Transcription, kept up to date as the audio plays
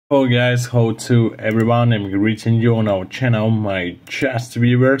Hello guys, how to everyone, I'm greeting you on our channel, my just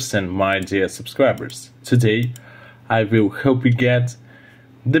viewers and my dear subscribers. Today I will help you get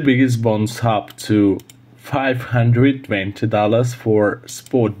the biggest bonus up to $520 for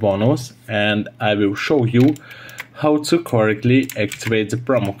sport bonus, and I will show you how to correctly activate the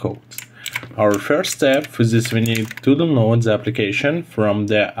promo code. Our first step for this, we need to download the application from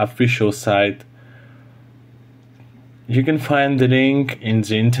the official site. You can find the link in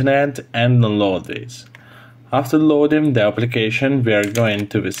the internet and download this. After loading the application, we are going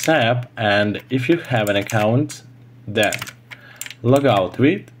to this app, and if you have an account, then log out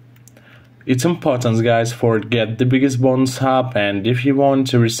with. It's important, guys, for get the biggest bonus up, and if you want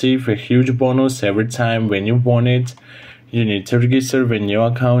to receive a huge bonus every time when you want it, you need to register with your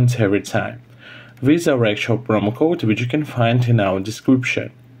account every time with our actual promo code, which you can find in our description.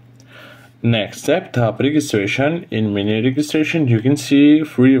 Next step, tap registration. In menu registration, you can see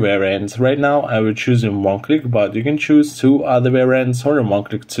 3 variants. Right now, I will choose in one click, but you can choose 2 other variants or in one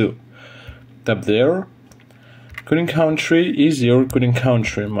click too. Tap there. Current country is your current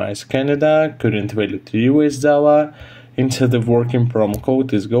country. Mine is Canada. Current value to US dollar. Enter the working promo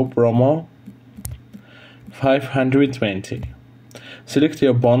code is GOPROMO520. Select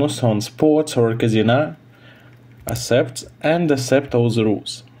your bonus on sports or casino. Accept and accept all the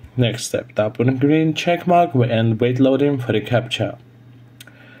rules. Next step, tap on a green check mark and wait loading for the captcha.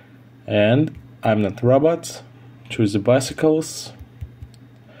 And I'm not a robot. Choose the bicycles.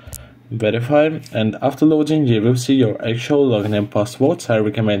 Verify, and after loading you will see your actual login and passwords. I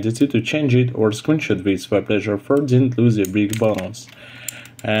recommend you to change it or screenshot this for pleasure for didn't lose a big bonus.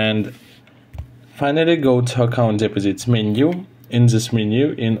 And finally go to account deposits menu. In this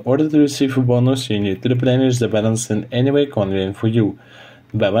menu, in order to receive a bonus, you need to replenish the balance in any way convenient for you.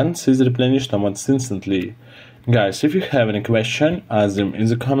 Balance is replenished almost instantly. Guys, if you have any question, ask them in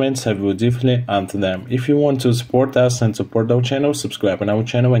the comments. I will definitely answer them. If you want to support us and support our channel, subscribe on our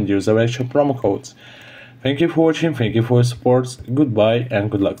channel and use our actual promo codes. Thank you for watching, thank you for your support, goodbye and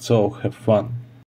good luck to all, have fun.